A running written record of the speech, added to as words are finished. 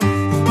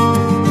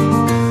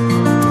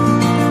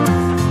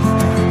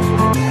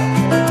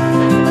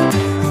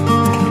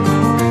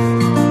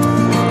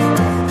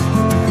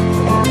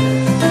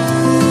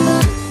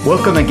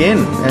Welcome again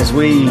as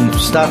we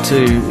start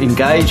to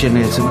engage, and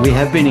as we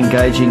have been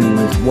engaging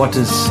with what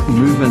does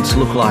movements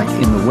look like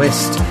in the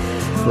West.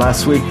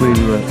 Last week we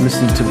were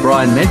listening to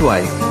Brian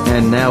Medway,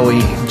 and now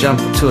we jump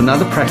to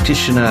another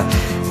practitioner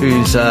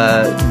who's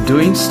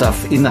doing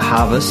stuff in the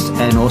harvest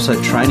and also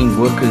training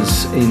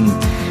workers in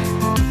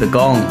the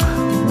Gong,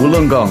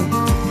 Wollongong,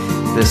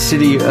 the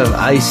city of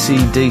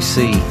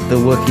ACDC,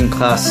 the working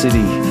class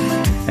city.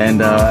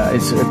 And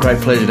it's a great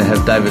pleasure to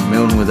have David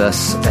Milne with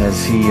us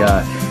as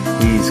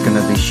he's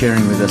going to be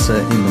sharing with us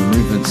in the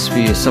movement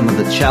sphere some of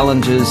the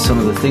challenges, some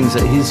of the things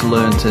that he's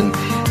learnt, and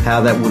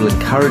how that will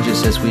encourage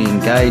us as we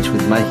engage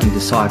with making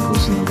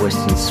disciples in the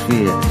Western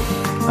sphere.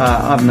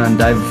 I've known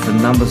David for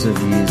numbers of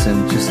years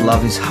and just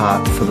love his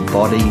heart for the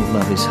body,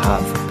 love his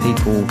heart for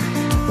people,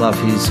 love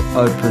his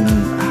open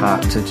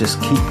heart to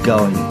just keep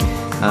going.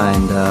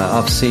 And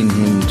I've seen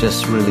him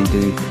just really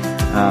do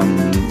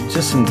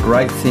just some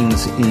great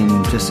things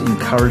in just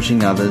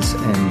encouraging others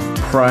and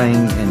praying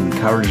and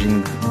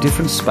encouraging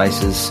different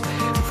spaces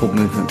for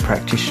movement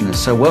practitioners.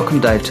 So welcome,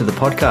 Dave, to the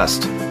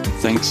podcast.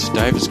 Thanks,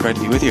 Dave. It's great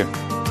to be with you.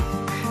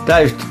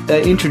 Dave,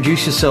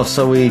 introduce yourself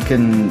so we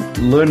can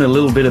learn a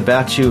little bit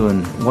about you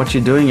and what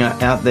you're doing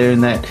out there in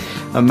that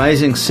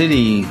amazing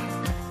city,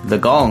 the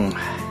Gong.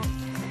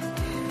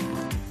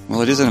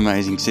 Well, it is an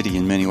amazing city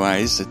in many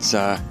ways. It's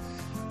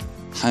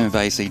home of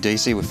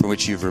ACDC, for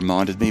which you've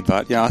reminded me.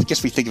 But yeah, I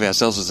guess we think of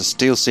ourselves as a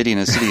steel city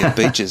and a city of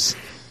beaches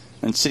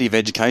and city of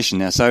education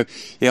now. So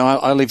yeah,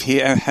 I live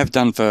here. I have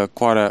done for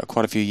quite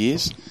a few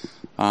years.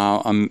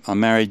 I'm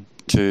married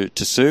to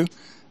Sue,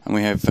 and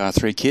we have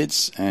 3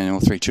 kids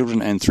and 3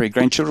 children and 3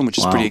 grandchildren, which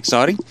is pretty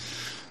exciting.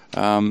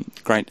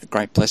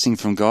 Great blessing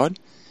from God.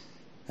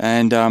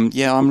 And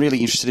yeah, I'm really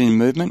interested in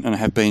movement, and I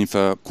have been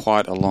for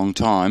quite a long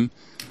time.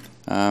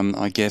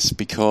 I guess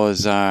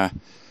because I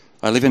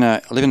live in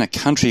a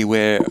country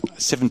where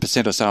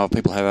 7% or so of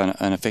people have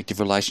an effective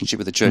relationship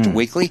with the church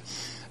weekly,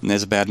 and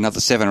there's about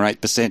another 7 or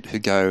 8% who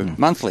go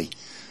monthly.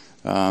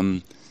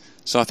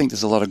 So I think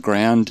there's a lot of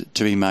ground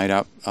to be made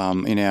up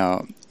in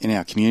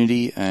our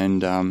community,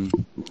 and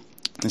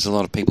there's a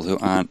lot of people who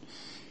aren't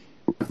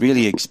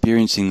really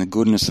experiencing the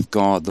goodness of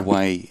God the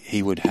way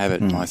He would have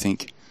it, I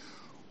think,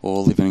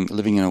 or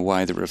living in a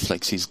way that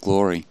reflects His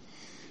glory.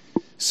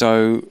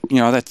 So, you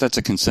know, that's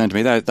a concern to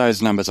me.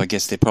 Those numbers, I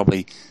guess, they're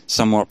probably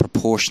somewhat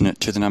proportionate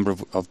to the number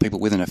of people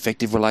with an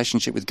effective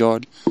relationship with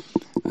God,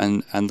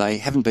 and they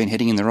haven't been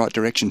heading in the right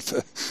direction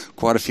for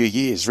quite a few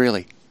years,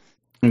 really.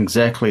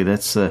 Exactly.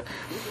 That's the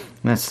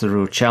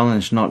real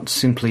challenge, not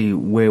simply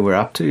where we're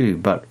up to,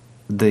 but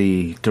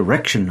the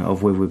direction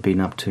of where we've been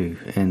up to,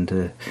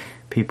 and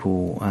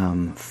people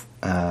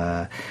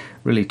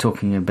really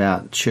talking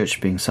about church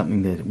being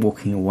something they're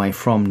walking away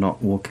from,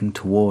 not walking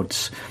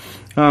towards.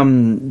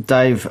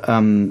 Dave,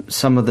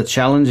 some of the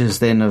challenges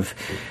then of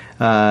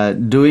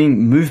doing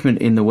movement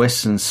in the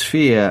Western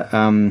sphere,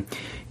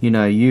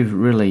 you've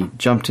really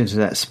jumped into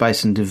that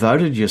space and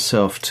devoted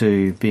yourself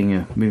to being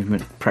a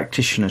movement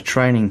practitioner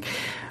training.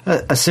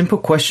 A simple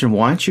question,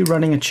 why aren't you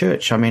running a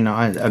church? I mean,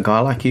 a guy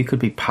like you could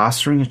be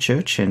pastoring a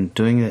church and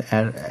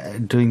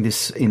doing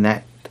this in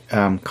that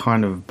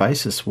kind of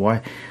basis.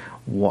 Why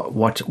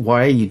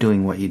are you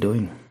doing what you're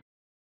doing?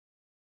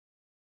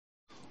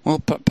 Well,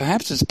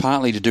 perhaps it's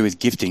partly to do with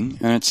gifting,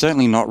 and it's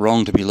certainly not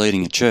wrong to be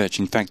leading a church.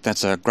 In fact,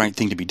 that's a great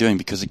thing to be doing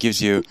because it gives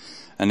you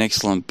an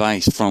excellent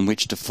base from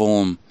which to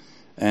form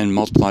and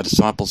multiply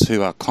disciples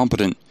who are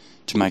competent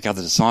to make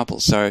other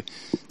disciples. So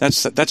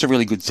that's a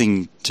really good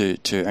thing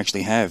to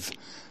actually have.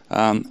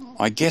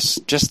 I guess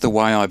just the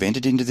way I've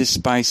entered into this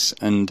space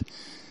and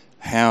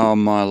how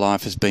my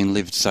life has been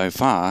lived so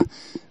far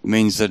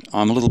means that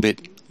I'm a little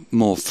bit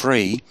more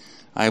free,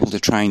 able to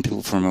train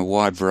people from a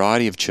wide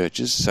variety of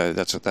churches, so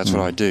that's what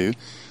I do.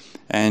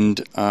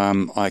 And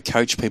I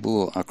coach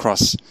people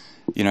across,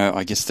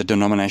 I guess the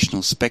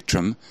denominational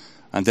spectrum,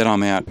 and then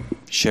I'm out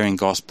sharing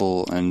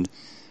gospel and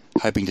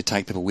hoping to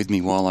take people with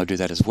me while I do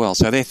that as well.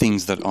 So they're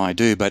things that I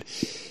do, but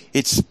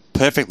it's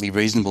perfectly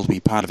reasonable to be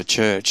part of a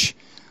church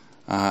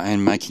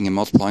and making and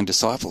multiplying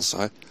disciples.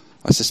 So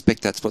I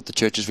suspect that's what the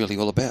church is really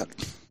all about.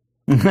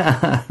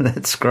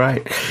 That's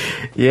great.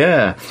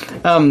 Yeah.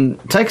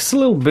 Take us a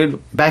little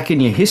bit back in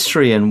your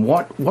history and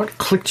what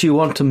clicked you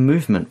onto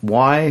movement?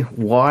 Why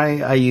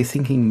are you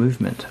thinking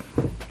movement?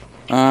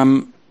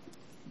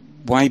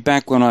 Way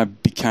back when I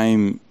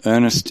became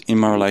earnest in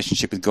my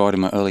relationship with God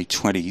in my early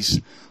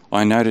 20s,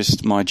 I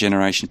noticed my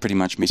generation pretty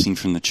much missing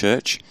from the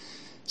church.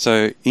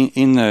 So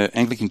in the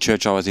Anglican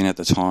church I was in at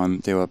the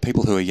time, there were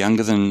people who were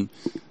younger than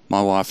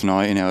my wife and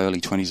I in our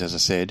early 20s, as I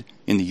said,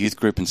 in the youth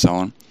group and so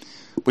on,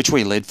 which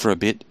we led for a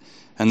bit.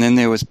 And then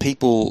there was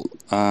people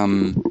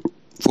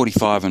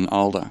 45 and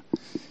older.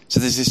 So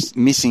there's this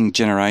missing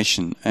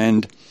generation.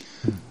 And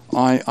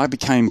I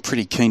became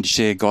pretty keen to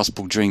share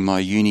gospel during my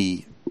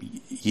uni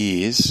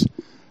years,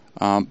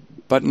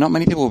 but not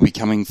many people were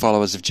becoming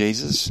followers of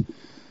Jesus.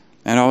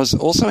 And I was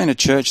also in a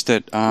church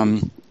that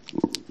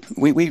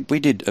we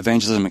did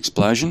Evangelism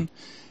Explosion,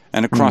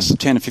 and across a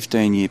 10 or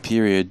 15 year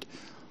period,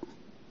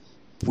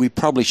 we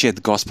probably shared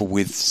the gospel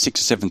with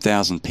 6,000 or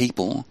 7,000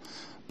 people,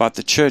 but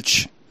the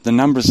church, the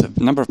number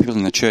of people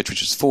in the church,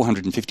 which was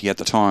 450 at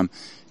the time,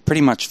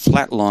 pretty much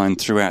flatlined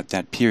throughout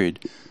that period,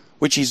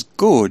 which is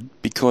good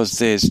because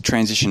there's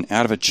transition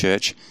out of a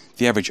church.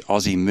 The average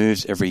Aussie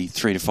moves every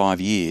 3 to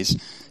 5 years,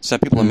 so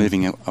people are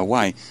moving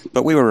away.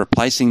 But we were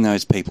replacing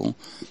those people.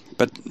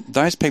 But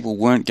those people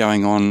weren't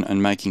going on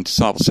and making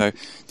disciples. So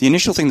the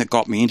initial thing that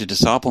got me into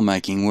disciple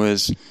making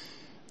was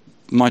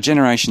my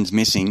generation's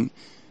missing.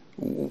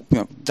 You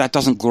know, that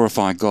doesn't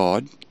glorify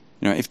God.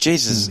 You know, if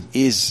Jesus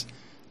is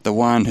the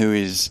one who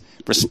is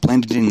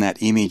resplendent in that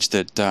image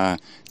that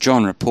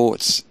John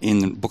reports in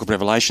the book of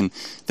Revelation,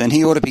 then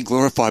he ought to be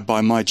glorified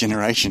by my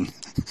generation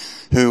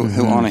who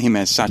honour him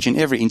as such in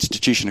every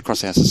institution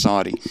across our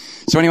society.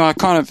 So anyway,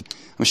 I'm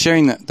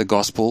sharing the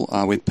gospel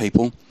with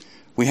people.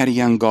 We had a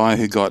young guy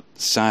who got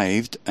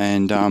saved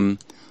and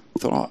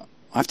thought, oh,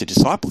 I have to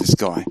disciple this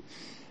guy.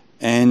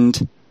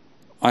 And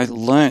I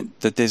learnt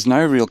that there's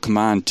no real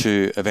command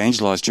to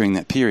evangelise during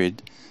that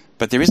period,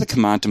 but there is a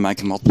command to make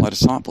and multiply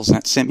disciples, and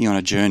that sent me on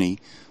a journey.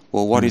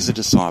 Well, what is a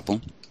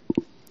disciple?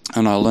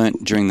 And I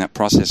learnt during that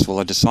process, well,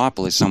 a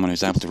disciple is someone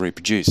who's able to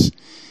reproduce,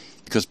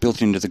 because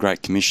built into the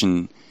Great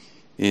Commission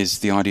is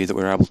the idea that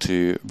we're able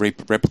to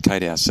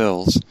replicate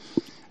ourselves.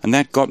 And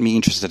that got me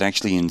interested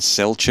actually in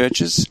cell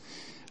churches,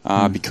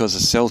 because a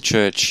cell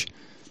church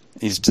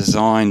is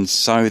designed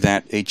so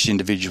that each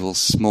individual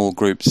small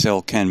group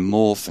cell can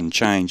morph and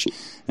change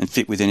and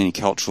fit within any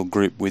cultural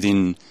group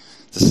within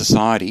the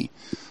society.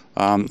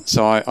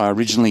 So I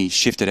originally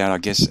shifted out, I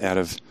guess, out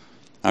of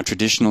a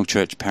traditional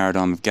church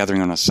paradigm of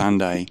gathering on a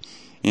Sunday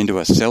into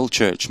a cell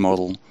church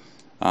model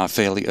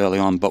fairly early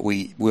on. But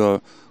we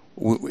were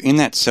in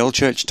that cell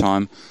church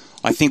time,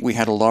 I think we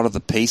had a lot of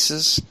the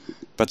pieces,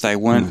 but they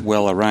weren't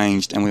well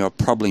arranged, and we were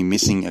probably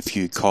missing a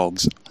few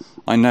cogs.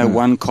 I know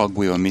one cog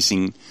we were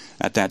missing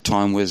at that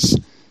time was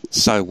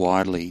sow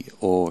widely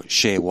or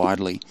share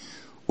widely.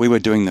 We were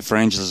doing the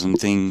evangelism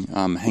thing,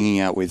 hanging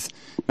out with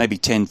maybe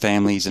 10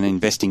 families and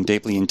investing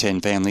deeply in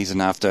 10 families,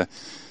 and after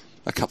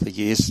a couple of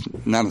years,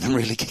 none of them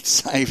really get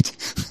saved.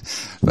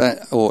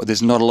 Or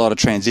there's not a lot of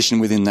transition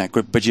within that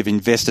group, but you've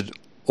invested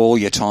all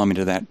your time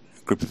into that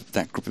group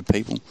of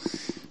people.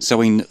 So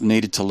we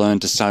needed to learn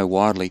to sow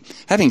widely.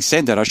 Having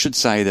said that, I should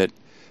say that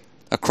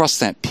across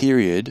that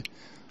period,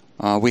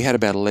 we had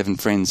about 11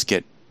 friends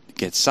get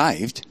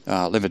saved,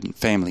 11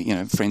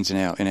 family, friends in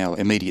our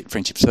immediate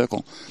friendship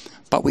circle,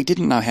 but we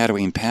didn't know how to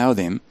empower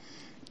them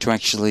to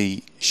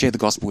actually share the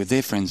gospel with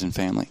their friends and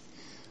family.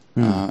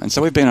 And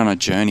so we've been on a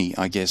journey,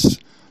 I guess,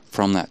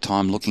 from that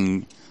time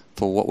looking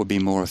for what would be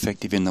more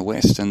effective in the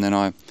West. And then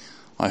I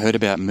heard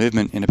about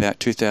movement in about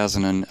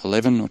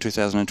 2011 or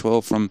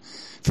 2012 from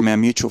our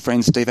mutual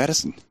friend Steve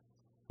Addison.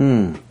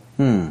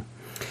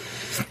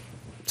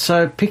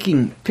 So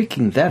picking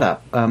that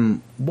up,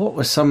 what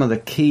were some of the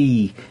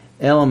key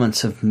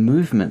elements of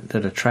movement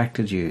that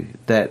attracted you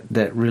that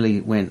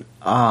really went,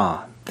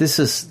 this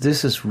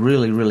is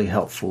really, really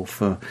helpful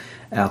for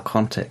our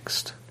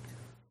context?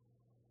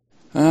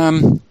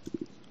 Well,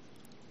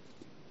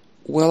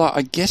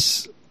 I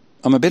guess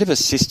I'm a bit of a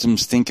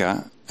systems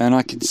thinker, and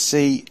I could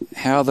see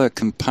how the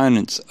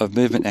components of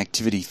movement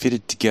activity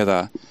fitted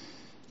together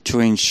to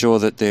ensure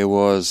that there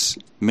was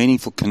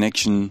meaningful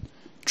connection,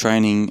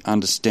 training,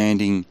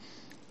 understanding,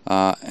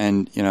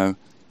 and,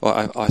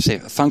 I say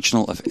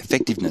functional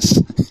effectiveness,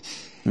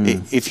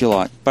 if you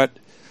like. But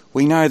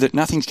we know that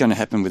nothing's going to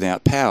happen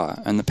without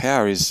power, and the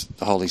power is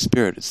the Holy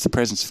Spirit. It's the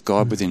presence of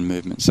God within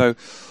movement. So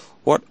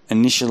what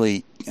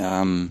initially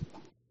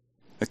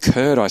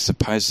occurred, I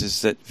suppose,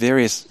 is that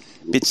various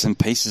bits and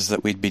pieces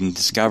that we'd been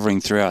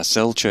discovering through our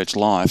cell church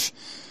life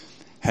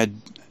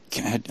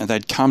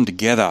they'd come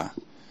together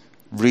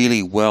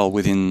really well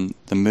within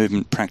the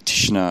movement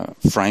practitioner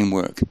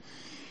framework.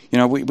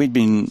 We'd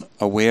been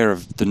aware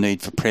of the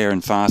need for prayer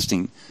and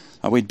fasting.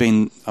 We'd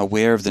been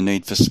aware of the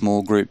need for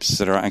small groups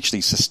that are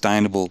actually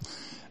sustainable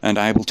and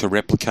able to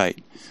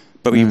replicate.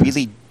 But we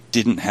really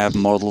didn't have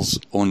models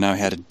or know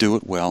how to do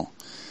it well.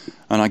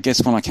 And I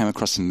guess when I came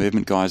across the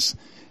movement guys,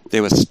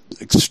 there were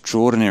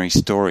extraordinary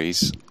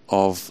stories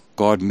of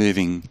God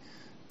moving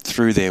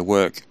through their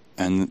work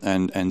and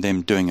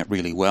them doing it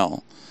really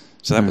well.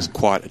 So that was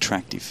quite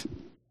attractive.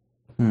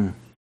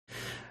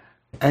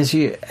 As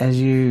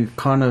you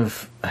kind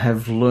of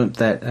have learnt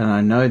that, and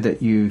I know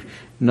that you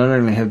not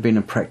only have been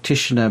a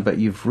practitioner, but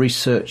you've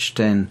researched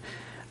and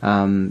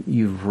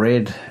you've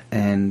read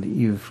and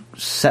you've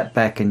sat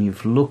back and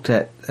you've looked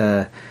at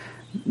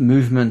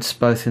movements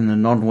both in the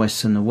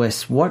non-West and the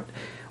West.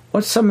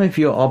 What's some of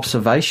your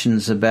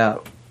observations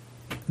about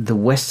the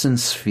Western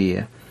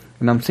sphere?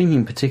 And I'm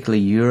thinking particularly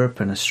Europe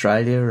and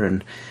Australia,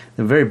 and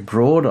the very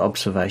broad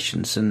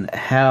observations and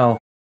how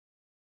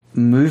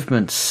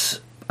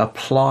movements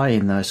apply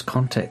in those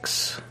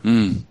contexts.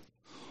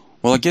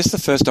 Well, I guess the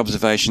first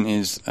observation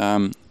is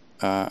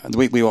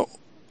we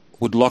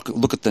would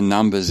look at the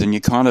numbers, and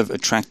you're kind of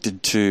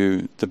attracted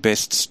to the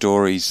best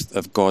stories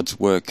of God's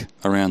work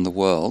around the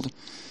world.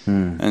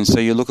 And so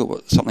you look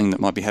at something that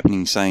might be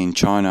happening, say, in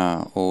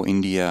China or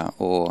India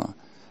or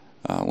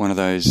one of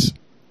those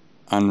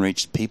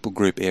unreached people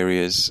group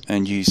areas,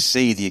 and you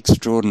see the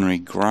extraordinary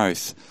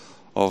growth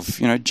of,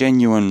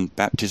 genuine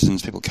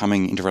baptisms, people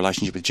coming into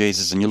relationship with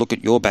Jesus, and you look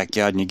at your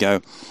backyard and you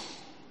go,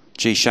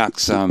 gee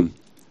shucks,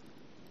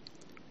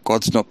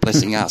 God's not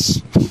blessing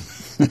us.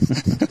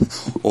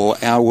 Or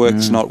our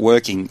work's not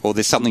working, or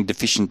there's something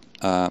deficient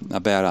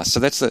about us. So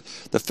that's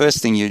the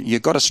first thing.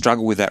 You've got to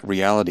struggle with that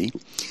reality.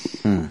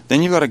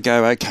 Then you've got to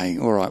go, okay,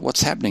 all right,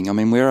 what's happening? I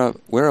mean,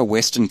 we're a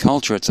Western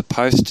culture. It's a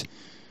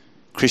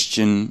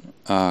post-Christian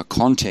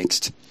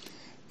context,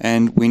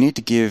 and we need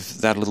to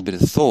give that a little bit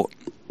of thought,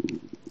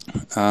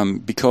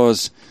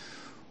 because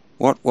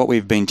what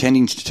we've been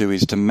tending to do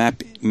is to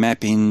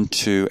map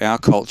into our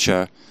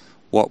culture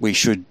what we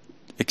should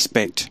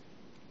expect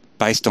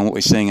based on what we're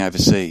seeing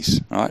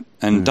overseas, right?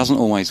 And it doesn't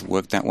always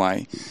work that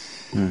way.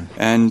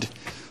 And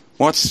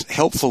what's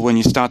helpful when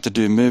you start to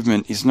do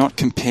movement is not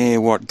compare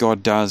what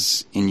God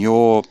does in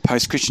your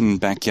post-Christian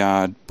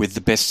backyard with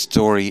the best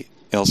story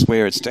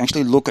elsewhere. It's to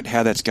actually look at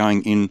how that's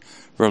going in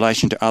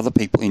relation to other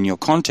people in your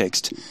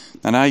context.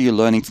 And are you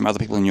learning from other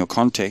people in your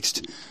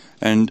context?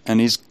 And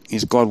is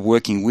God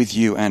working with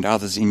you and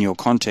others in your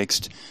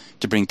context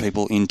to bring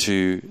people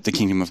into the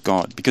kingdom of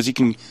God? Because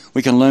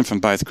we can learn from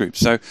both groups.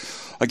 So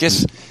I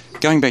guess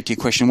going back to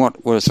your question, what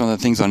are some of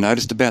the things I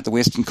noticed about the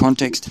Western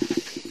context?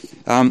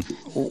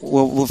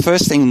 Well, the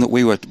first thing that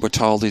we were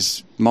told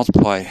is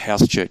multiply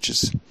house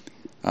churches,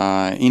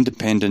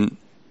 independent,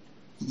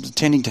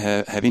 tending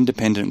to have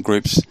independent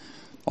groups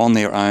on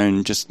their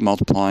own, just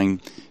multiplying.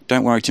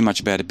 Don't worry too much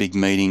about a big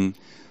meeting.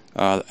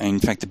 In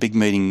fact, the big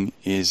meeting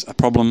is a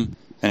problem,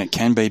 and it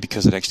can be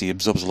because it actually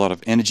absorbs a lot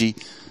of energy.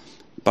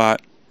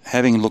 But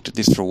having looked at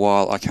this for a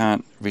while, I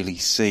can't really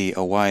see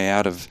a way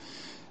out of...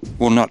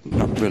 Well, not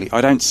really.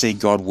 I don't see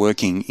God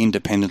working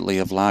independently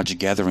of larger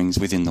gatherings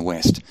within the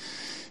West.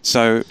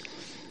 So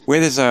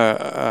where there's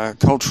a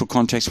cultural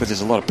context where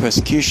there's a lot of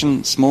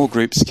persecution, small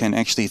groups can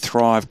actually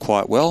thrive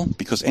quite well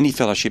because any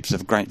fellowship's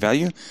of great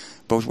value.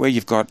 But where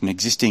you've got an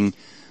existing,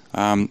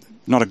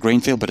 not a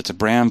greenfield, but it's a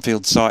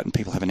brownfield site and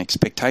people have an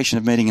expectation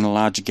of meeting in a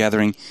larger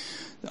gathering,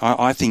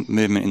 I think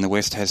movement in the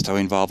West has to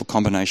involve a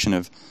combination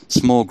of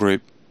small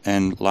group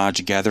and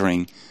larger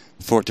gathering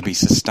for it to be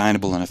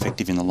sustainable and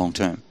effective in the long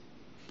term.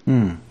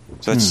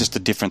 So that's just the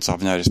difference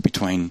I've noticed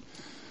between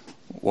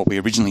what we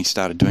originally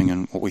started doing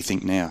and what we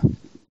think now.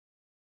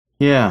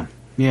 Yeah.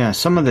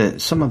 Some of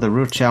the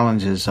real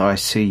challenges I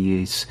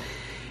see is,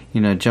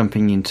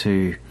 jumping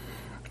into.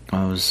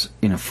 I was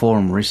in a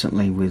forum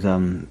recently with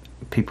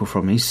people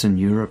from Eastern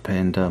Europe,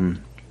 and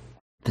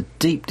the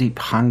deep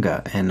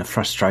hunger and the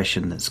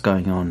frustration that's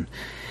going on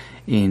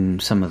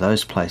in some of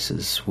those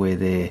places where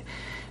they're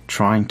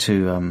trying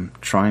to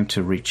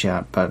reach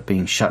out, but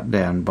being shut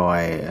down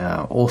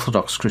by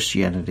Orthodox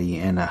Christianity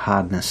and a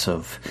hardness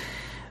of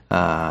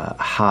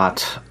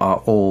heart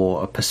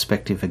or a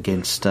perspective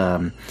against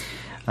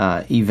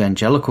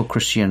evangelical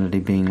Christianity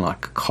being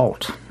like a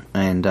cult,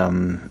 and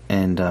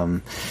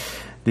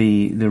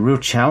the real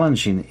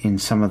challenge in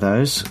some of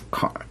those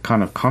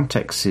kind of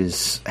contexts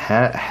is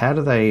how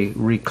do they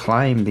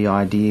reclaim the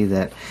idea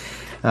that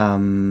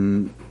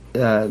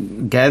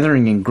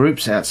gathering in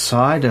groups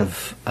outside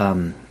of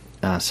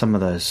some of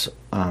those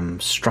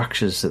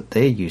structures that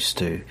they're used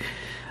to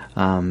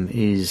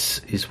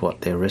is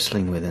what they're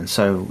wrestling with. And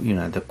so,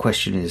 the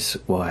question is,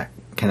 why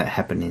can it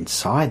happen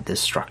inside the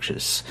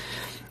structures?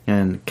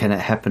 And can it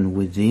happen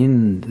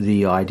within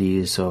the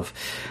ideas of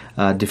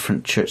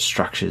different church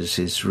structures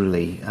is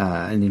really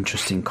an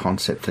interesting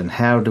concept. And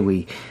how do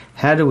we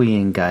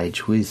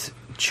engage with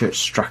church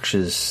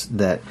structures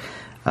that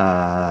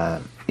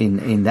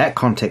in that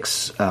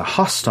context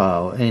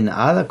hostile, in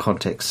other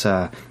contexts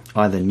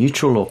either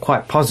neutral or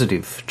quite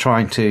positive,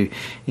 trying to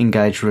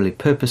engage really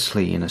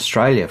purposely. In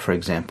Australia, for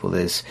example,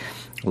 there's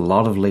a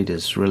lot of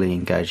leaders really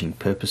engaging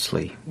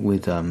purposely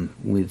with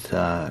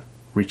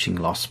reaching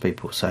lost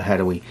people. So how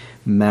do we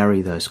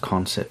marry those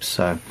concepts?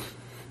 So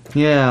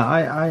yeah,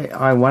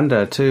 I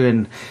wonder too,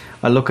 and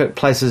I look at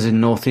places in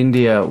North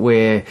India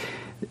where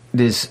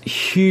there's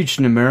huge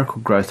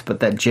numerical growth,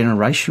 but that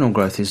generational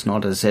growth is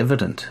not as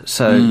evident.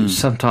 So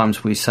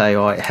sometimes we say,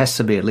 it has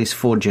to be at least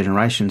 4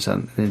 generations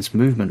and there's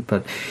movement,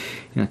 but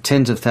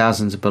tens of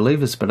thousands of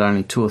believers, but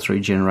only 2 or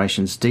 3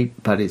 generations deep.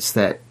 But it's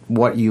that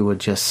what you were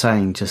just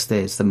saying just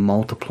there, it's the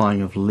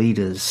multiplying of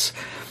leaders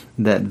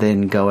that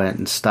then go out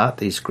and start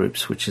these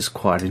groups, which is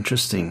quite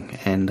interesting.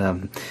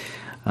 And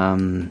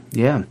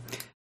yeah.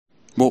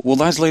 Well,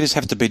 those leaders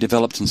have to be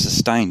developed and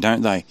sustained,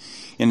 don't they?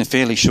 In a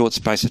fairly short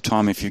space of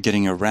time, if you're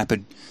getting a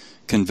rapid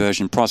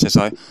conversion process.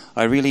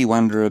 I really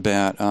wonder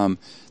about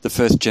the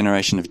first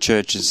generation of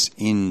churches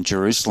in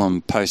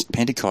Jerusalem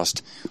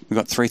post-Pentecost. We've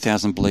got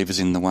 3,000 believers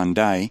in the one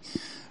day.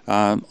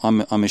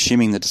 I'm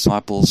assuming the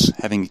disciples,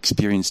 having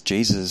experienced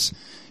Jesus'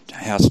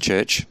 house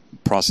church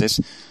process,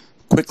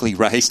 quickly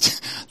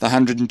raised the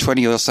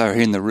 120 or so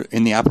in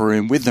the upper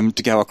room with them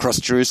to go across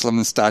Jerusalem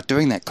and start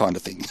doing that kind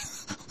of thing.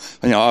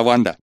 I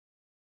wonder.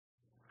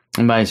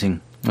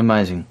 Amazing.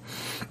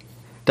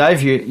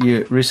 Dave,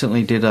 you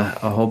recently did a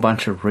whole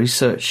bunch of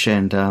research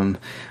and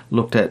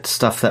looked at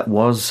stuff that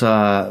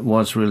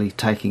was really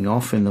taking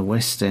off in the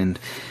West, and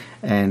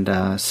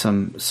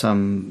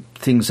some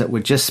things that were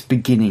just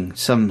beginning,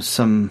 some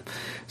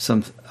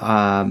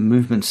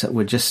movements that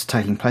were just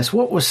taking place.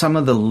 What were some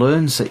of the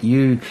learns that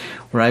you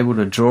were able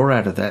to draw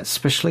out of that,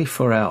 especially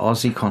for our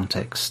Aussie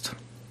context?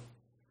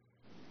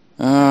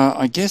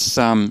 I guess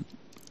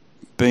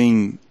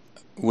being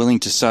willing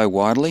to sow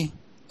widely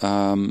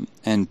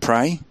and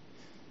pray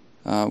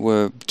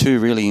were two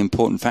really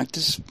important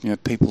factors.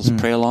 People's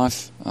prayer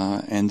life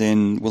and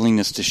then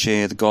willingness to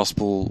share the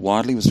gospel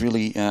widely was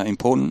really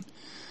important.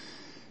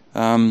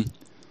 It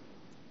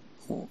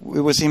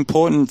was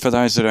important for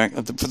those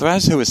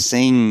who are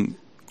seeing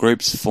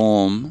groups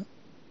form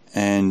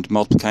and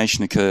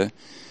multiplication occur.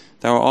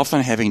 They were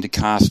often having to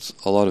cast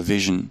a lot of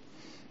vision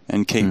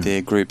and keep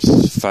their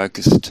groups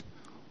focused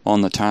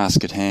on the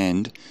task at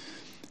hand.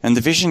 And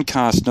the vision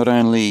not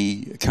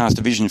only cast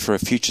a vision for a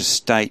future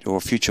state or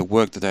future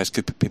work that those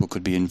people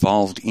could be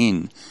involved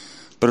in,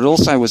 but it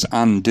also was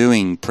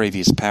undoing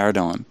previous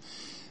paradigm,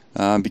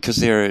 because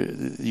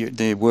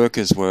their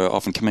workers were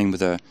often coming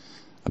with a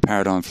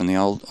paradigm from the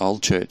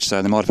old church.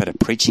 So they might have had a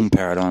preaching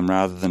paradigm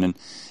rather than an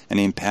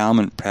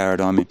empowerment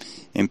paradigm,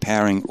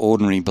 empowering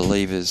ordinary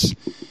believers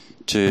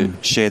to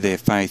share their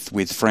faith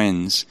with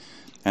friends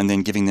and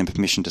then giving them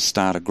permission to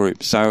start a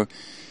group. So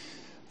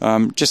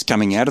just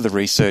coming out of the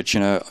research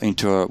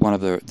into one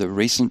of the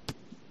recent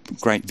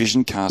great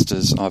vision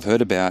casters I've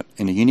heard about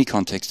in a uni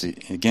context,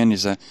 again,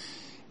 is a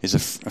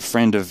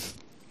friend of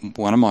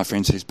one of my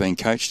friends who's been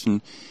coached,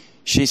 and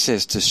she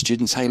says to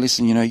students, hey,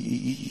 listen,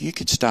 you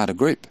could start a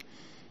group.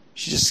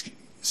 She just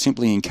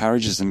simply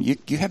encourages them.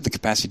 You have the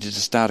capacity to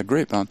start a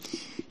group.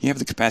 You have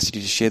the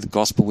capacity to share the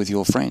gospel with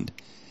your friend.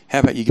 How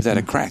about you give that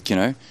a crack?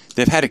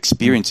 They've had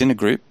experience in a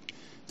group.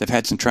 They've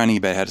had some training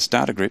about how to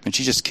start a group, and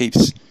she just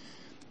keeps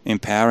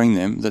empowering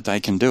them that they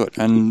can do it,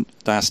 and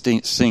they are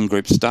seeing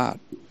groups start.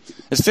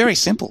 It's very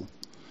simple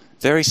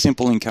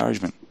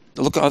encouragement.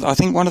 Look, I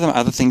think one of the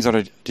other things that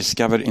I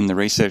discovered in the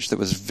research that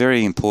was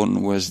very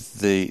important was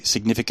the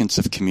significance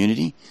of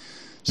community.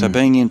 So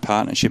being in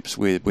partnerships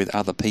with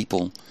other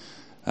people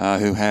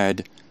who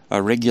had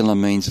a regular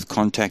means of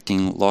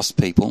contacting lost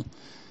people,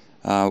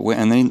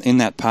 and then in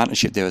that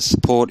partnership there was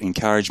support,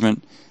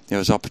 encouragement, there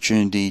was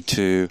opportunity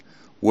to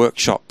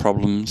workshop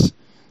problems,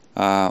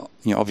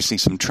 obviously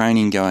some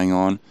training going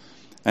on,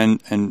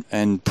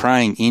 and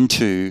praying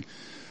into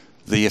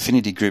the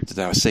affinity group that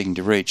they were seeking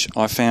to reach.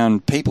 I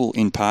found people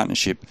in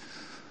partnership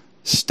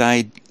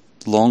stayed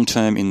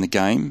long-term in the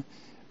game,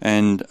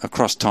 and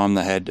across time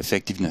they had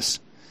effectiveness.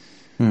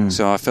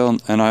 So I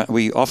felt, and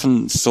we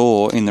often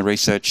saw in the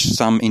research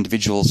some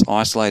individuals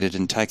isolated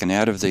and taken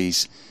out of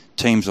these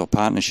teams or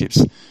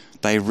partnerships,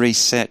 they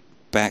reset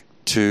back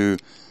to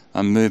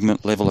a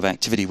movement level of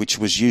activity, which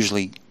was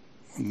usually,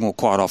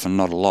 quite often,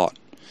 not a lot.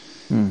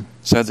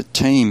 So the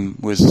team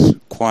was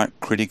quite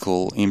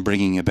critical in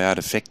bringing about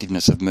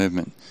effectiveness of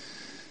movement.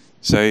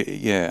 So,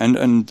 yeah,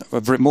 and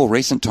more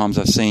recent times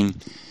I've seen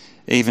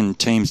even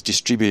teams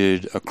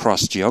distributed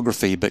across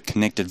geography but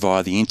connected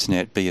via the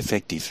internet be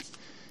effective.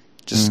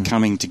 Just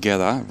coming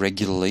together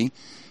regularly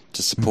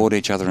to support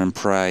each other and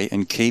pray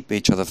and keep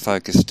each other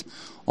focused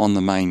on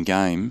the main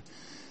game.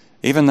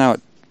 Even though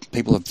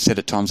people have said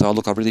at times, oh,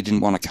 look, I really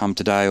didn't want to come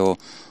today, or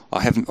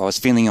I was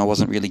feeling I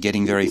wasn't really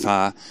getting very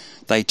far.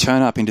 They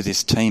turn up into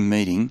this team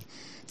meeting.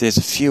 There's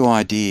a few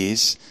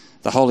ideas.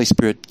 The Holy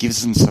Spirit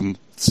gives them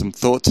some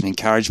thoughts and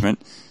encouragement,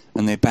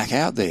 and they're back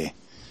out there.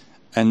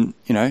 And,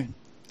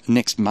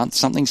 next month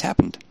something's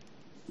happened.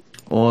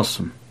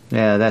 Awesome.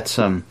 Yeah, that's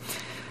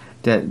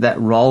that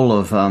role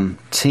of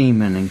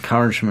team and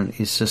encouragement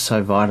is just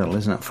so vital,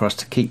 isn't it, for us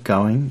to keep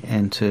going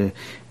and to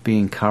be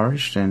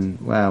encouraged.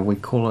 And we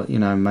call it,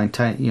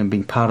 maintain,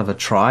 being part of a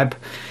tribe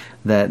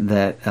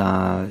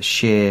that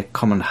share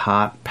common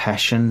heart,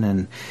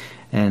 passion,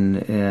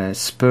 and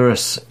spur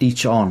us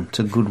each on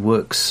to good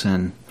works.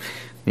 And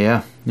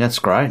yeah, that's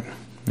great.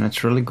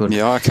 That's really good.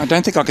 Yeah, I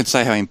don't think I could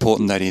say how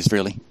important that is.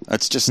 Really,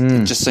 it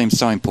just seems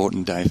so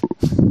important, Dave.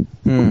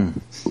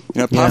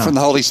 Apart from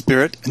the Holy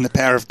Spirit and the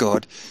power of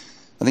God,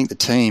 I think the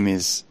team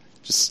is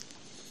just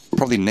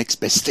probably the next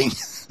best thing,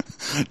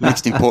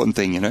 next important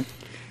thing.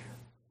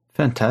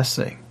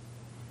 Fantastic.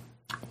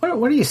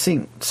 What do you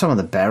think some of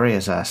the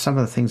barriers are? Some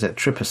of the things that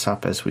trip us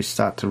up as we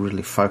start to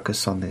really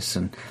focus on this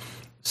and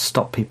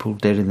stop people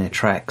dead in their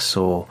tracks,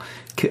 or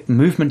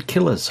movement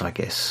killers, I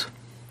guess.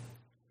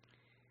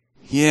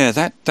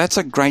 Yeah, that's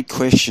a great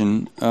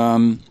question.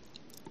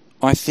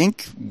 I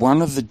think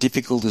one of the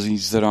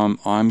difficulties that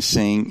I'm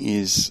seeing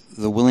is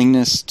the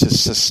willingness to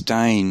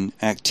sustain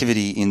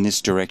activity in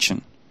this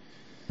direction.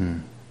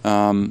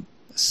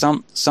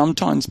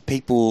 Sometimes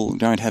people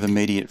don't have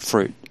immediate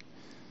fruit,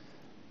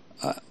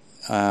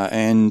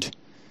 and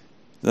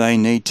they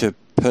need to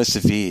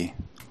persevere.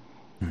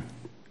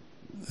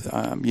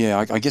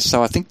 I guess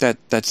so. I think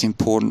that's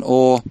important.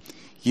 Or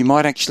you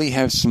might actually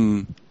have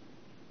some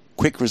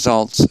quick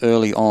results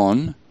early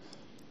on,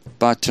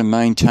 but to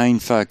maintain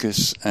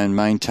focus and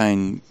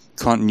maintain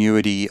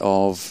continuity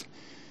of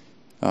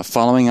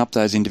following up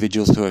those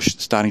individuals who are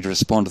starting to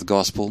respond to the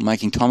gospel,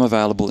 making time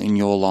available in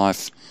your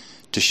life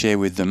to share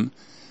with them,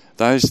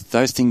 those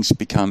things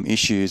become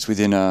issues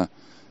within a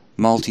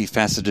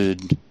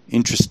multifaceted,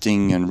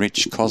 interesting and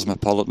rich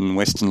cosmopolitan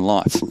Western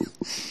life.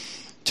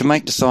 To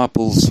make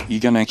disciples,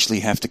 you're going to actually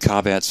have to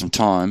carve out some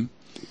time.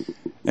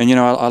 And,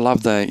 I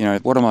love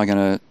what am I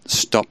going to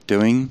stop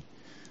doing?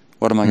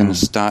 What am I going to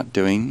start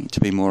doing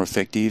to be more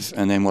effective?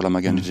 And then what am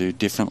I going to do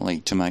differently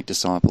to make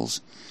disciples?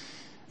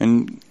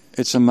 And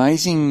it's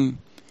amazing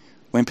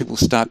when people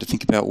start to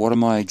think about what are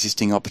my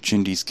existing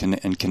opportunities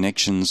and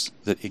connections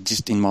that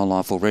exist in my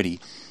life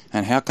already,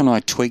 and how can I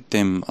tweak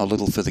them a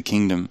little for the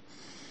kingdom?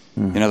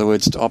 In other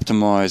words, to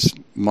optimize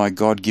my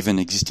God-given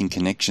existing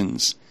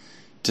connections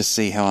to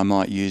see how I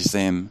might use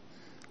them,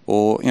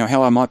 or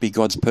how I might be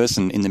God's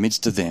person in the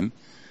midst of them,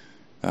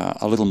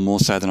 a little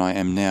more so than I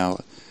am now,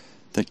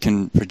 that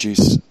can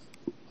produce,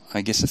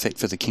 I guess, effect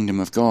for the kingdom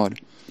of God.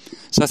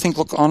 So I think,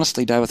 look,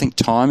 honestly, Dave, I think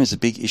time is a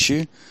big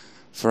issue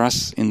for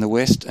us in the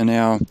West, and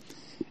our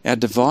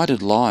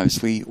divided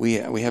lives. We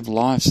have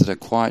lives that are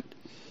quite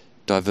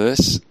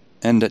diverse,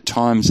 and at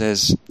times,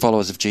 as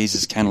followers of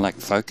Jesus, can lack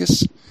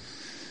focus.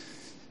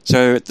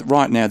 So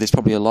right now, there's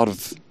probably a lot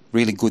of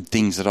really good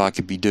things that I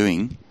could be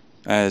doing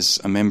as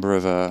a member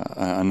of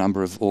a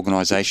number of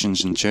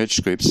organisations and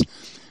church groups,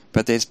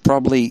 but there's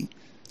probably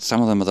some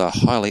of them that are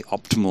highly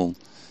optimal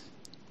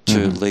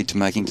to lead to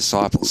making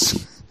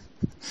disciples.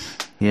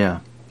 Yeah.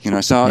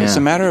 So it's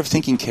a matter of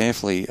thinking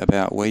carefully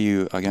about where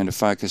you are going to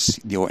focus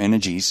your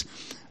energies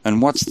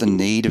and what's the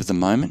need of the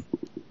moment.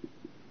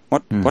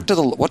 What do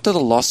the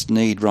lost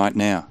need right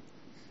now?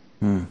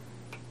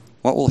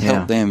 What will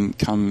help them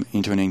come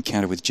into an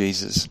encounter with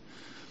Jesus?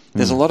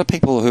 There's a lot of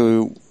people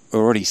who are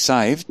already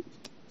saved,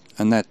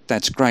 and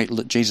that's great.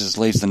 Jesus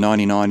leaves the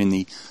 99 in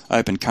the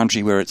open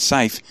country where it's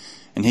safe,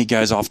 and he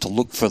goes off to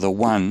look for the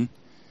one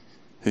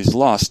who's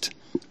lost.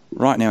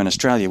 Right now in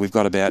Australia, we've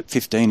got about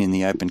 15 in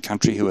the open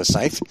country who are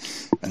safe,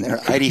 and there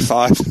are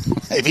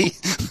 85, maybe,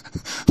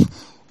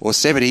 or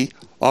 70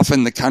 off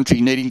in the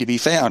country needing to be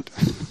found.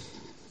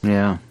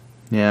 Yeah.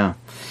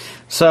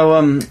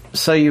 So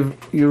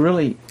you're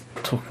really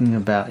talking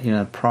about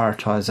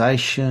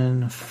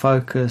prioritization,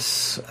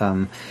 focus.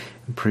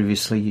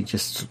 Previously, you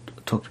just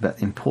talked about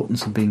the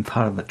importance of being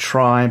part of a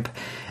tribe.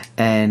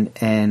 And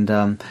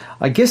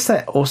I guess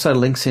that also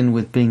links in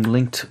with being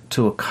linked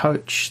to a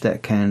coach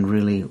that can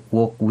really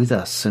walk with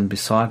us and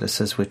beside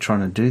us as we're trying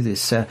to do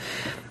this. So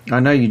I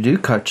know you do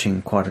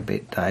coaching quite a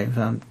bit, Dave.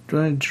 Do you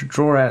want to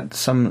draw out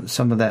some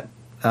of that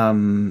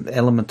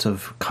element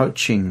of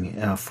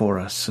coaching for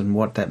us and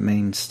what that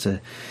means to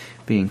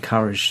be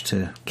encouraged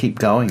to keep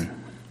going?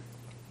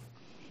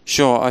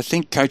 Sure. I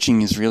think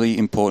coaching is really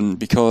important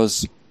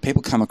because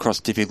people come across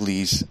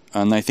difficulties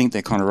and they think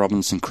they're kind of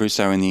Robinson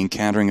Crusoe in the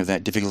encountering of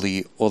that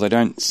difficulty, or they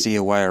don't see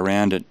a way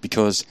around it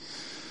because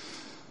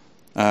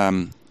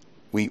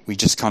we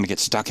just kind of get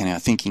stuck in our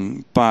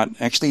thinking. But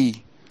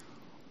actually,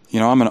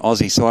 I'm an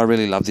Aussie, so I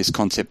really love this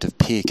concept of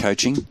peer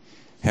coaching,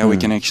 how we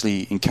can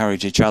actually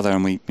encourage each other,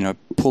 and we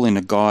pull in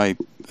a guy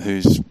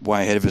who's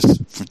way ahead of us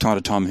from time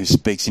to time who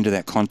speaks into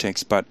that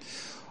context. But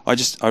I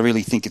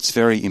really think it's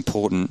very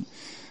important,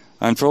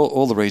 and for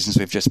all the reasons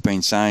we've just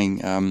been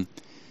saying,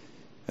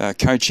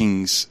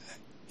 coaching's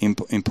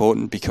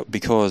important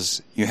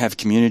because you have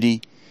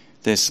community,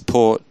 there's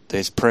support,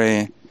 there's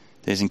prayer,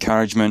 there's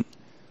encouragement.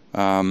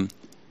 I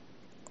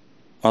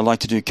like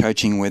to do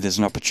coaching where there's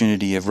an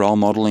opportunity of role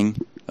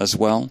modelling as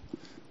well,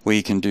 where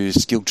you can do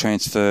skill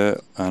transfer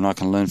and I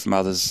can learn from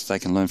others, they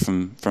can learn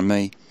from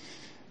me.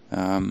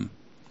 And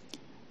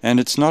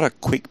it's not a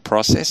quick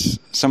process.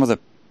 Some of the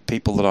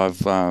people that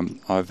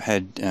I've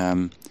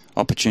had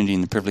opportunity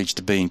and the privilege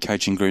to be in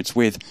coaching groups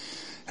with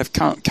have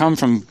come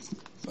from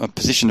a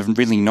position of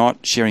really not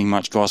sharing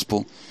much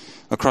gospel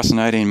across an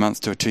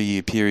 18-month to a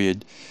 2-year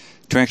period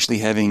to actually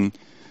having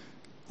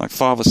like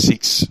 5 or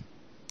 6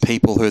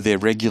 people who they're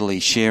regularly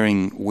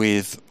sharing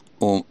with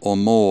or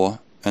more,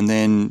 and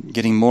then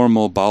getting more and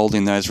more bold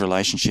in those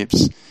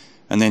relationships,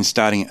 and then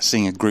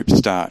seeing a group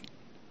start,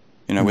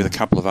 with a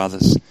couple of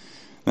others.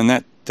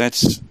 And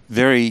that's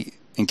very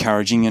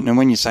encouraging. And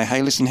when you say,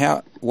 hey, listen,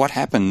 what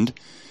happened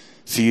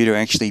for you to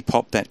actually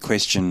pop that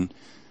question,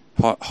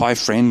 hi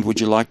friend, would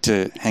you like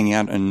to hang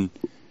out and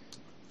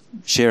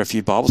share a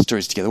few Bible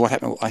stories together? What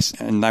happened?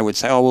 And they would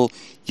say, oh, well,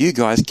 you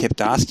guys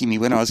kept asking me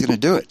when I was going to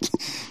do it.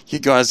 You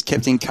guys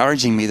kept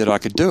encouraging me that I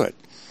could do it.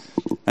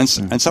 And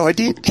so I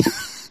did.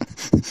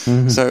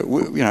 So,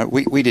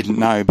 we didn't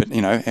know, but,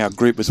 our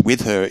group was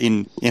with her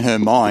in her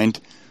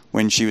mind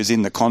when she was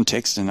in the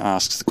context and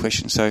asks the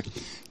question. So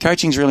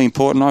coaching is really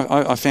important.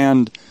 I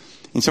found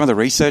in some of the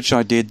research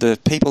I did, the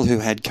people who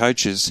had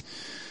coaches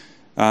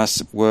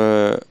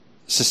were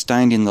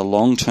sustained in the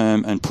long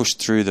term and pushed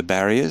through the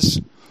barriers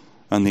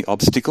and the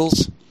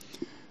obstacles.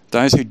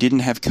 Those who didn't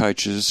have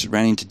coaches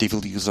ran into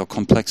difficulties or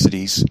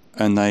complexities,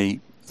 and they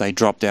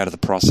dropped out of the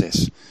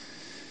process.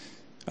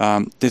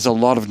 there's a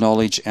lot of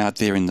knowledge out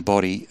there in the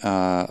body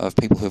of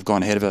people who have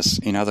gone ahead of us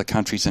in other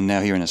countries and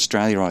now here in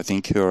Australia, I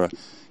think, who are,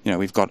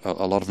 we've got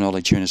a lot of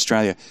knowledge here in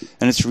Australia,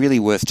 and it's really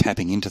worth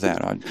tapping into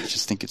that. I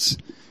just think it's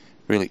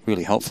really,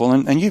 really helpful.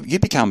 And you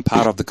become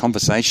part of the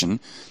conversation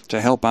to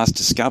help us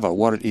discover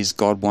what it is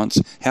God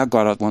wants, how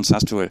God wants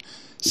us to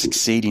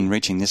succeed in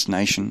reaching this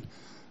nation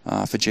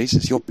for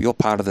Jesus. You're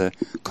part of the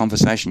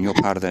conversation, you're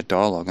part of that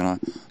dialogue, and I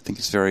think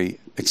it's very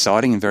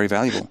exciting and very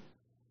valuable.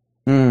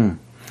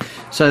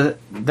 So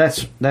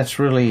that's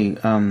really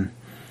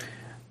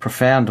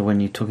profound when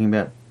you're talking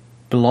about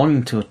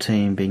belonging to a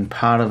team, being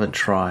part of a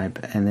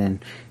tribe, and then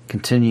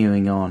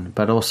continuing on,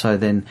 but also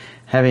then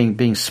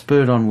being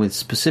spurred on with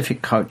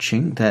specific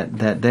coaching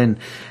that then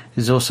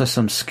there's also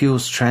some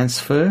skills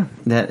transfer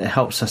that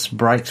helps us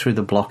break through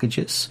the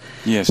blockages.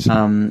 Yes.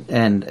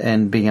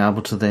 And being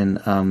able to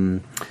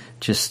then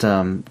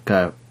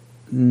go,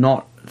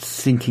 not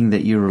thinking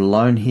that you're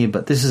alone here,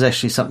 but this is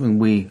actually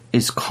something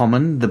is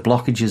common. The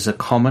blockages are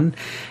common,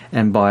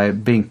 and by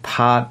being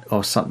part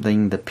of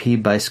something, the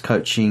peer-based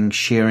coaching,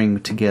 sharing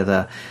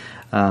together,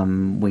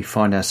 we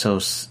find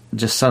ourselves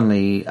just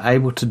suddenly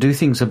able to do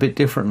things a bit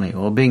differently,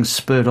 or being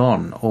spurred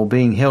on, or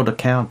being held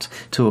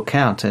to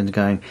account, and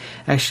going,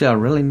 actually, I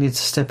really need to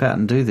step out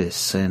and do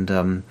this.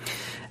 And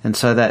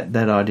so that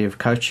idea of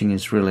coaching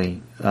is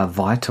really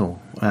vital,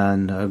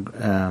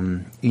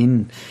 and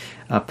in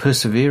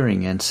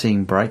persevering and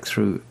seeing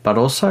breakthrough, but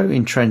also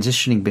in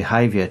transitioning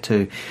behaviour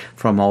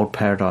from old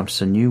paradigms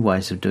to new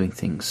ways of doing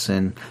things,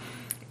 and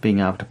being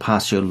able to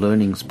pass your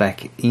learnings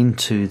back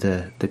into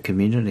the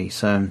community.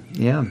 So,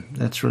 yeah,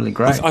 that's really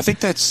great. I think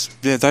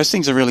those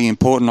things are really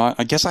important.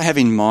 I guess I have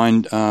in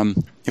mind,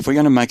 if we're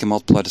going to make a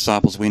multiply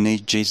disciples, we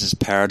need Jesus'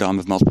 paradigm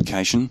of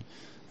multiplication,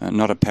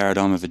 not a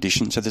paradigm of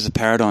addition. So there's a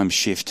paradigm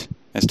shift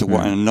as to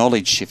what, and a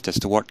knowledge shift as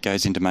to what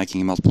goes into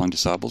making and multiplying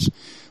disciples.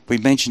 We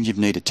mentioned you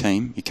need a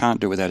team. You can't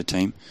do it without a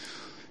team.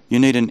 You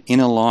need an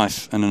inner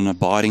life and an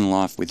abiding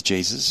life with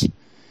Jesus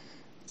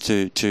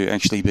to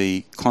actually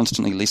be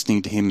constantly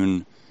listening to him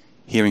and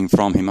hearing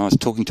from him. I was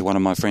talking to one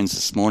of my friends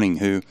this morning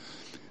who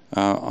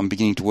I'm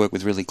beginning to work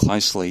with really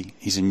closely.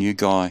 He's a new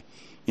guy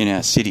in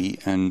our city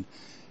and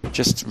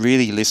just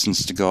really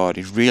listens to God.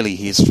 He really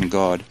hears from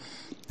God.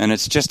 And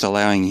it's just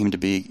allowing him to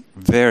be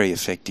very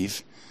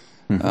effective.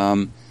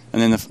 Mm-hmm.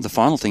 And then the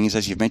final thing is,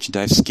 as you've mentioned,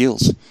 Dave,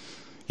 skills.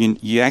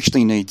 You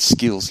actually need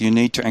skills. You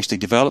need to actually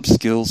develop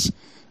skills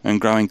and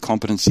growing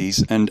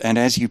competencies. And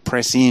as you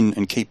press in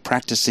and keep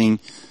practicing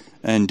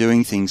and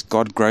doing things,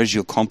 God grows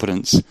your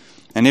competence.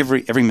 And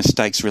every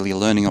mistake's really a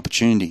learning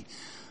opportunity.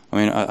 I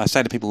mean, I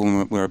say to people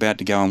when we're about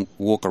to go and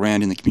walk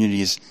around in the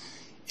community is,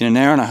 in an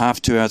hour and a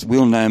half, 2 hours,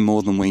 we'll know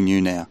more than we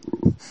knew now.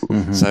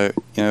 Mm-hmm. So,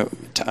 to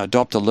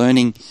adopt a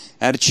learning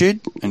attitude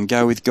and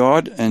go with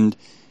God, and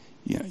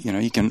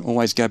you can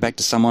always go back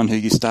to someone who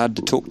you started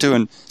to talk to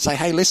and say,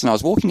 hey, listen, I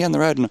was walking down the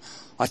road and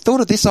I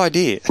thought of this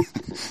idea.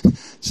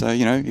 So,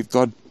 if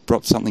God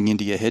dropped something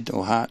into your head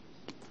or heart,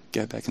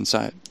 go back and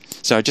say it.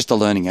 So just a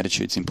learning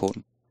attitude is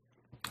important.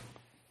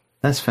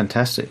 That's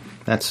fantastic.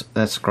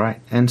 That's great.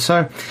 And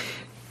so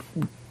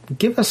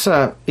give us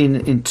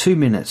in 2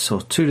 minutes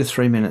or 2 to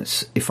 3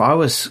 minutes, if I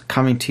was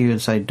coming to you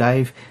and say,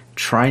 Dave,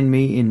 train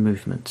me in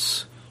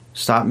movements.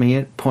 Start me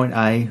at point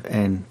A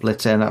and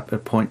let's end up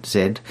at point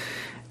Z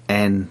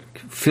and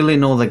fill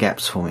in all the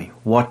gaps for me.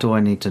 What do I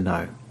need to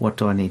know? What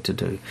do I need to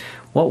do?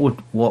 What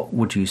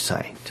would you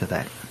say to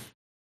that?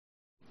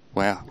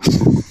 Wow.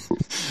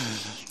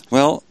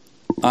 Well,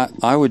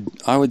 I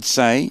would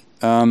say,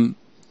 I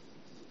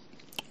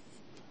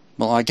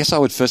guess I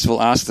would first of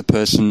all ask the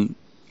person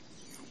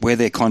where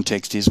their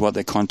context is, what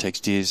their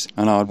context is,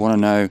 and I would want to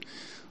know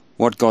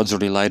what God's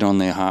already laid on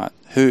their heart.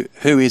 Who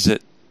is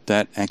it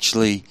that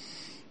actually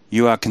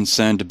you are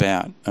concerned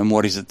about, and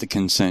what is it that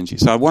concerns you?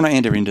 So I want to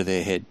enter into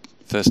their head,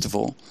 first of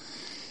all.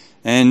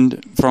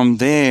 And from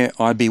there,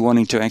 I'd be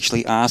wanting to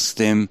actually ask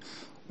them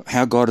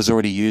how God has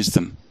already used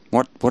them.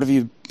 How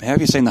have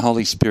you seen the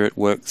Holy Spirit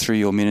work through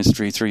your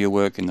ministry, through your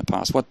work in the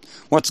past?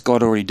 What's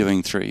God already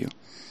doing through you?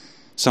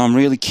 So I'm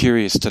really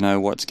curious to know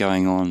what's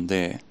going on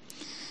there.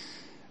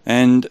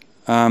 And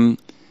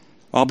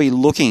I'll be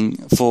looking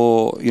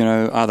for,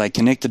 are they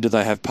connected? Do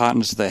they have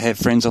partners? Do they have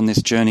friends on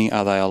this journey?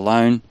 Are they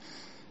alone?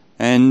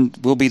 And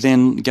we'll be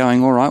then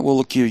going, all right, well,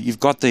 look, you've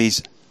got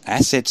these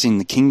assets in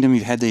the kingdom.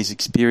 You've had these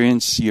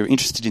experience. You're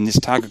interested in this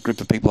target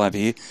group of people over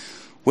here.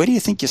 Where do you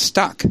think you're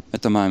stuck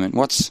at the moment?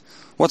 What's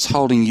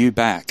holding you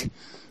back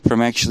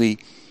from actually,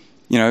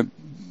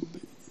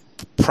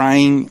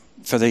 praying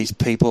for these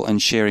people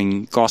and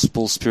sharing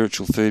gospel,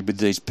 spiritual food with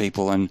these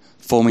people and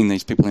forming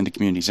these people into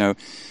communities? So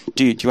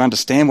do you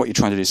understand what you're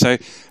trying to do? So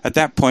at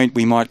that point,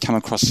 we might come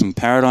across some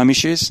paradigm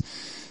issues.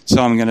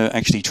 So I'm going to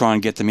actually try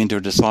and get them into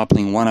a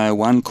Discipling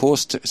 101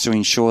 course to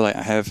ensure they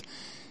have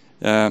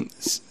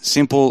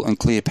simple and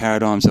clear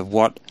paradigms of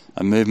what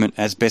a movement,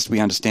 as best we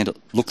understand it,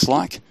 looks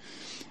like.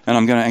 And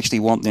I'm going to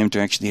actually want them to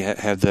actually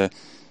have the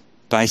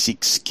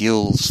basic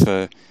skills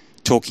for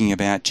talking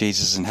about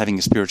Jesus and having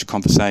a spiritual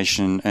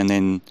conversation and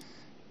then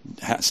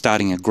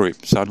starting a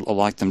group. So I'd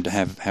like them to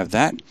have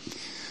that.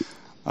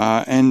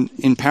 And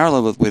in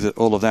parallel with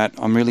all of that,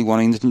 I'm really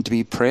wanting them to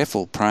be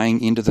prayerful,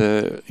 praying into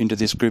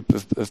this group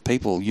of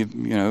people.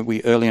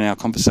 We early in our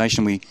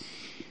conversation we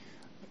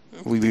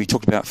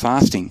talked about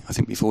fasting. I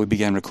think before we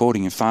began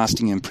recording, and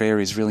fasting and prayer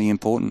is really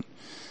important.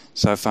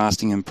 So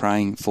fasting and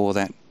praying for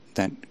that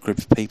group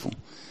of people,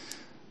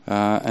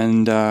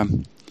 I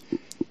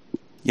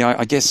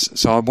guess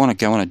so. I want to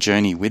go on a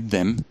journey with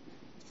them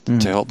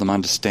to help them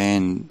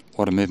understand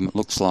what a movement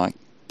looks like.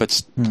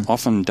 But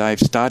often, Dave,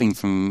 starting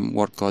from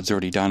what God's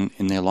already done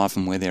in their life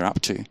and where they're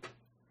up to.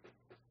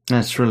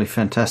 That's really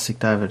fantastic,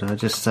 David. I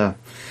just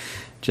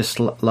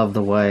love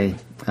the way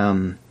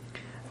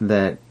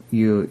that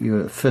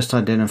you first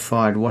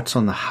identified what's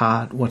on the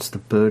heart, what's the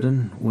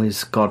burden,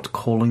 where's God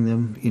calling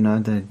them.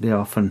 They're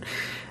often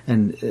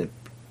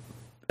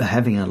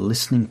having a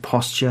listening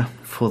posture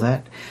for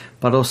that,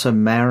 but also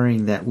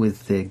marrying that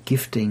with their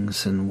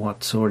giftings and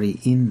what's already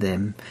in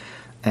them,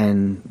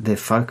 and their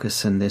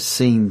focus, and they're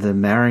seeing the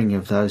marrying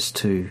of those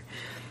two.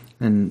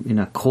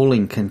 And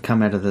calling can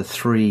come out of the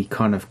three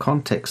kind of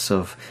contexts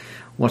of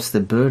what's the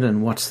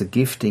burden, what's the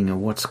gifting, or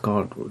what's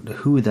God,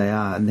 who they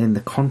are, and then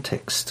the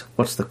context.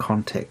 What's the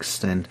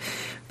context? And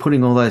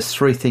putting all those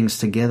three things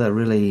together,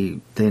 really,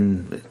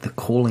 then the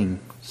calling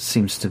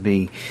seems to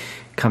be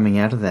coming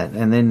out of that.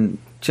 And then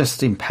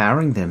just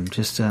empowering them,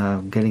 just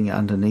getting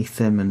underneath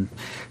them and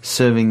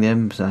serving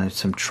them,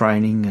 some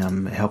training,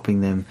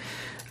 helping them,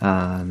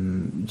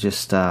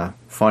 just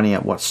finding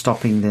out what's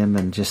stopping them,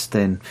 and just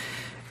then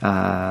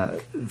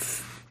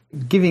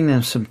giving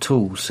them some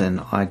tools and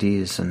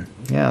ideas. And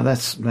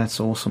that's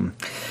awesome,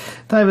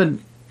 David.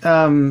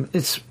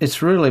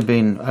 It's really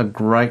been a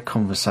great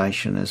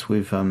conversation as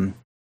we've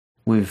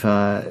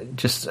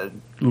just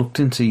looked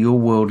into your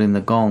world in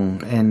the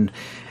Gong,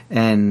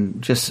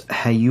 and just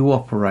how you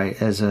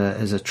operate as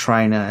a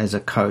trainer, as a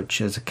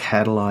coach, as a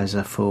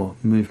catalyzer for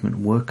movement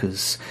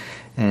workers,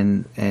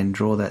 and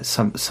draw that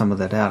some of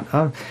that out.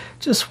 I'm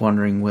just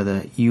wondering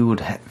whether you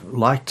would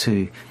like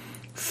to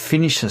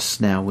finish us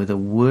now with a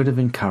word of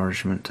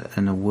encouragement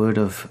and a word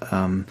of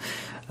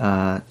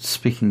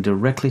speaking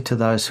directly to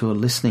those who are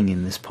listening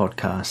in this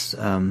podcast,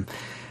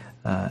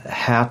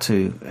 how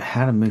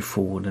to move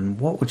forward, and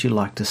what would you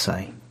like to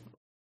say?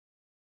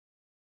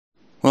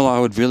 Well, I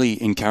would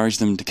really encourage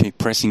them to keep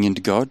pressing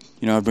into God.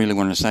 I really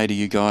want to say to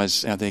you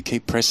guys out there,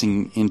 keep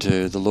pressing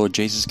into the Lord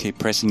Jesus, keep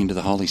pressing into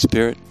the Holy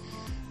Spirit,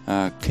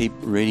 keep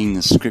reading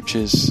the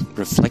Scriptures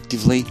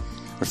reflectively,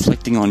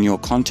 reflecting on your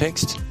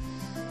context.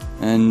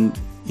 And,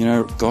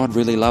 God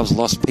really loves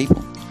lost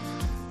people.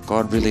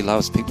 God really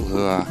loves people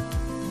who are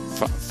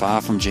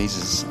far from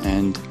Jesus,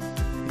 and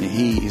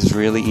He is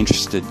really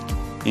interested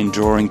in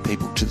drawing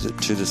people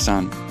to the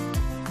Son.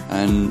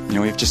 And,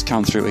 we've just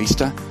come through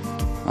Easter.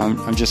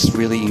 I'm just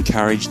really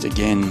encouraged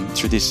again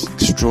through this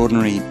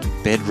extraordinary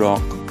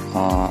bedrock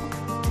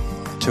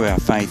to our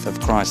faith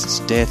of Christ's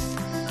death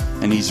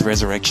and His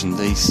resurrection.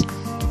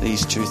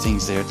 These two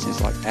things there,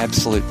 it's like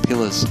absolute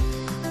pillars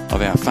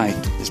of our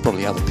faith. There's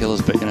probably other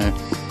pillars, but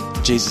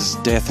Jesus'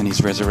 death and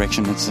His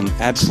resurrection, it's an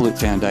absolute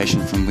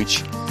foundation from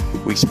which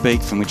we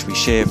speak, from which we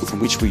share, from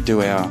which we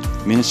do our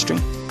ministry,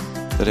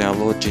 that our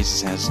Lord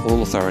Jesus has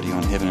all authority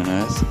on heaven and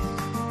earth,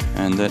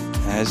 and that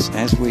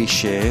as we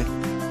share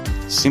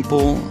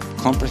simple,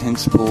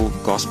 comprehensible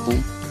gospel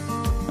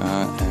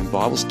and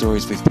Bible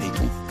stories with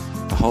people,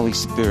 the Holy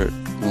Spirit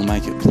will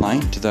make it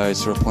plain to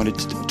those who are appointed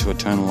to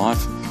eternal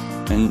life,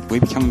 and we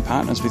become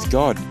partners with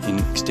God in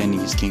extending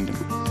His kingdom.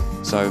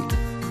 So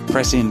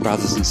press in,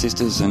 brothers and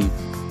sisters, and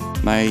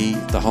may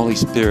the Holy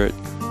Spirit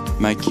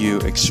make you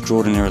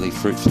extraordinarily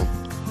fruitful,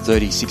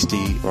 30, 60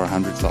 or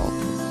 100-fold.